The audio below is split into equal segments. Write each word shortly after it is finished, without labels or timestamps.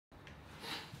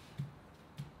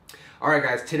Alright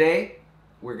guys, today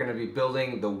we're going to be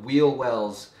building the wheel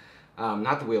wells,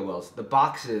 not the wheel wells, the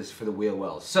boxes for the wheel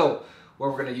wells. So what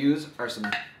we're going to use are some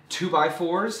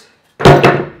 2x4s,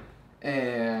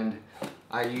 and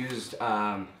I used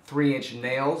 3-inch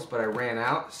nails, but I ran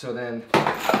out, so then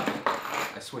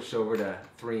I switched over to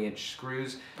 3-inch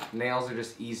screws. Nails are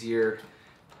just easier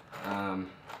to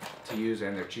use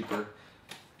and they're cheaper.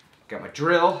 Got my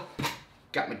drill,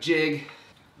 got my jig,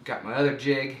 got my other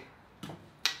jig.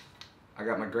 I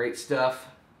got my great stuff,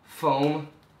 foam,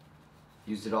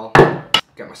 used it all.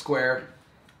 Got my square,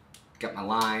 got my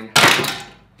line,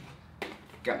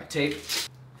 got my tape.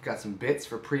 Got some bits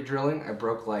for pre-drilling. I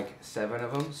broke like 7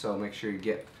 of them, so make sure you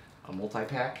get a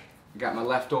multi-pack. Got my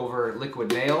leftover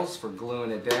liquid nails for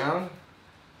gluing it down,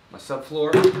 my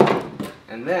subfloor,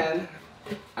 and then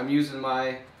I'm using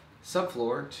my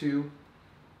subfloor to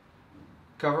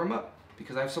cover them up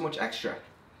because I have so much extra.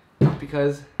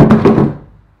 Because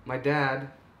my dad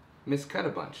miscut a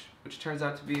bunch, which turns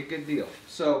out to be a good deal.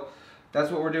 So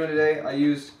that's what we're doing today. I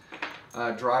used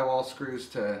drywall screws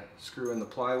to screw in the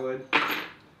plywood,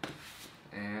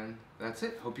 and that's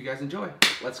it. Hope you guys enjoy.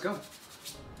 Let's go.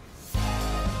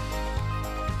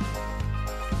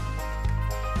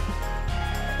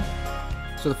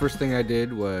 So the first thing I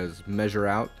did was measure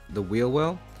out the wheel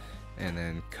well and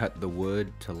then cut the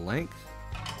wood to length.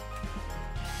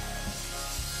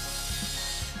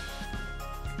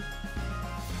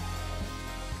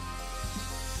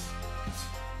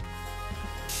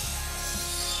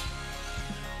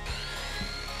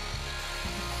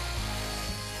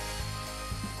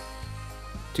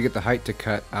 To get the height to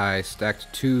cut, I stacked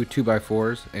 2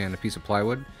 2x4s and a piece of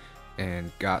plywood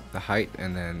and got the height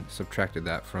and then subtracted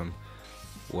that from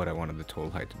what I wanted the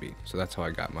total height to be. So that's how I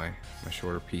got my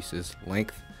shorter pieces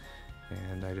length,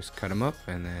 and I just cut them up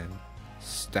and then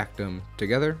stacked them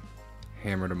together,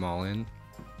 hammered them all in.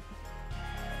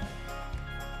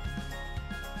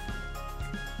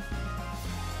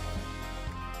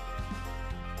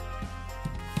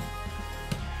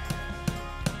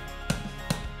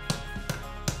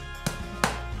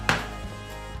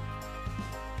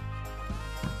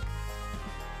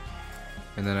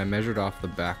 And then I measured off the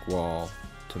back wall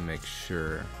to make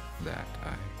sure that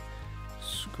I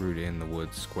screwed in the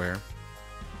wood square.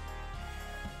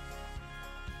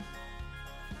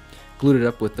 Glued it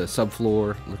up with the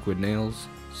subfloor liquid nails,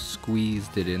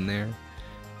 squeezed it in there,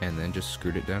 and then just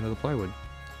screwed it down to the plywood.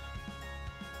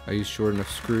 I used short enough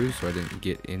screws so I didn't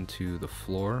get into the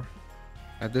floor.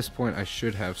 At this point I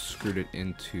should have screwed it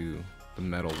into the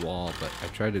metal wall, but I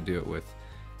tried to do it with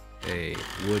a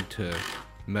wood to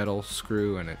metal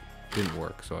screw and it didn't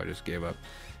work, so I just gave up.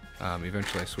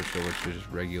 Eventually I switched over to just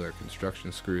regular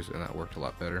construction screws, and that worked a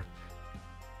lot better.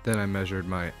 Then I measured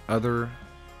my other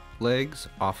legs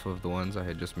off of the ones I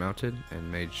had just mounted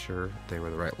and made sure they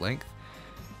were the right length.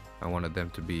 I wanted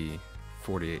them to be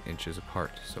 48 inches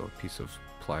apart, so a piece of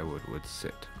plywood would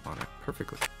sit on it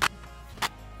perfectly.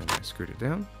 And I screwed it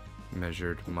down,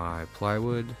 measured my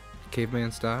plywood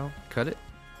caveman style, cut it,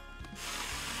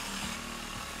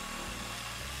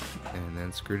 and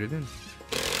then screwed it in. And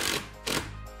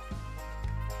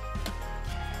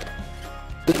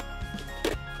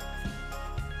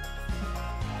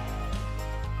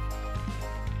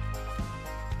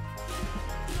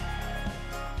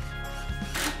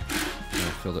I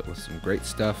filled it with some great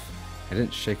stuff. I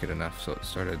didn't shake it enough, so it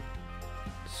started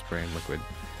spraying liquid.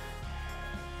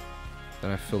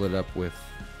 Then I filled it up with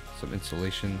some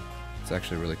insulation. It's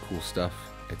actually really cool stuff.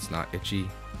 It's not itchy.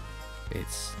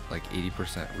 It's like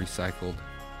 80% recycled.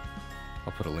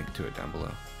 I'll put a link to it down below.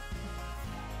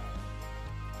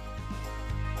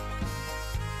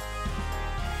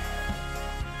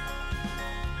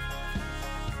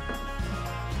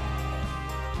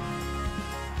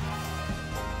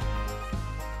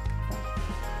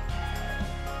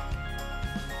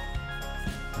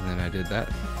 And then I did that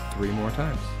 3 more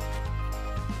times.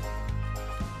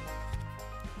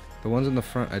 The ones in the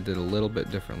front I did a little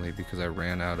bit differently because I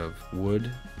ran out of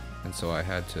wood, and so I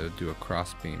had to do a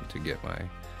cross beam to get my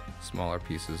smaller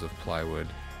pieces of plywood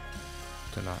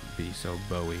to not be so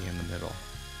bowy in the middle.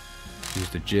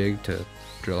 Used a jig to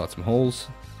drill out some holes.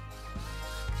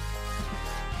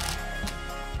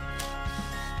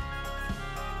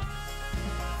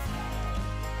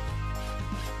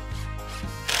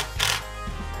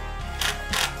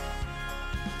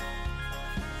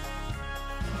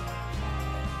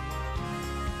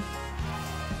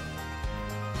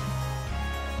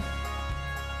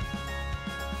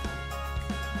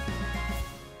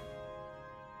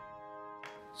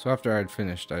 So after I'd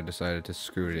finished, I decided to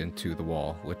screw it into the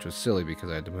wall, which was silly because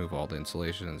I had to move all the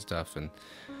insulation and stuff, and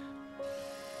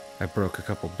I broke a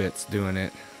couple bits doing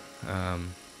it. I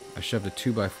shoved a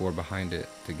 2x4 behind it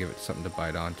to give it something to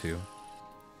bite onto.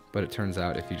 But it turns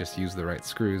out if you just use the right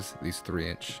screws, these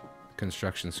 3-inch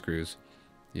construction screws,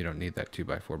 you don't need that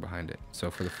 2x4 behind it.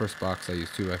 So for the first box I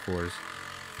used 2x4s.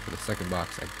 For the second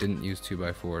box I didn't use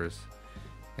 2x4s.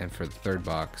 And for the third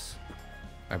box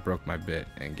I broke my bit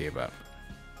and gave up.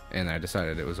 And I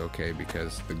decided it was okay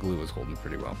because the glue was holding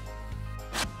pretty well.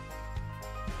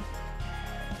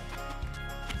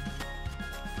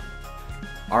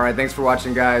 Alright, thanks for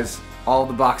watching, guys. All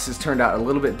the boxes turned out a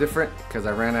little bit different because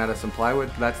I ran out of some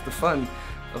plywood. That's the fun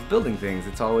of building things.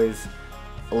 It's always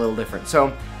a little different.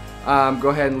 So go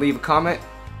ahead and leave a comment.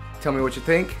 Tell me what you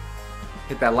think.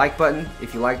 Hit that like button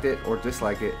if you liked it, or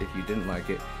dislike it if you didn't like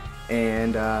it.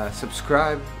 And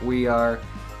subscribe. We are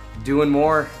doing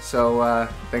more. So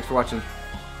thanks for watching.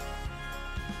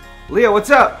 Leah,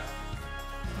 what's up?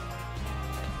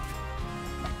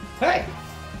 Hey!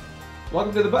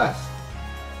 Welcome to the bus.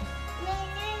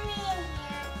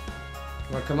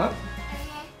 Want to come up?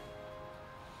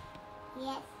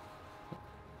 Yes.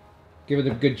 Give it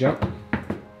a good jump.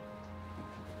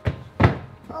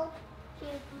 Oh,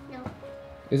 no.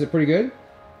 Is it pretty good?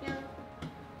 No.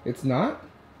 It's not?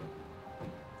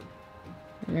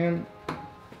 Man, I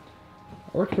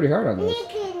worked pretty hard on this.